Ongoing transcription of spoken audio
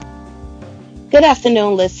Good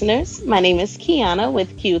afternoon, listeners. My name is Kiana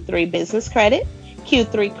with Q3 Business Credit,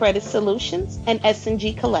 Q3 Credit Solutions, and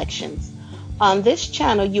S&G Collections. On this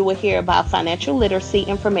channel, you will hear about financial literacy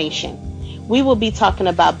information. We will be talking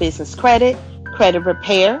about business credit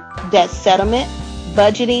repair, debt settlement,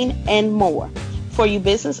 budgeting, and more. For you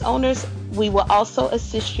business owners, we will also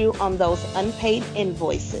assist you on those unpaid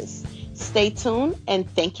invoices. Stay tuned and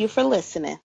thank you for listening.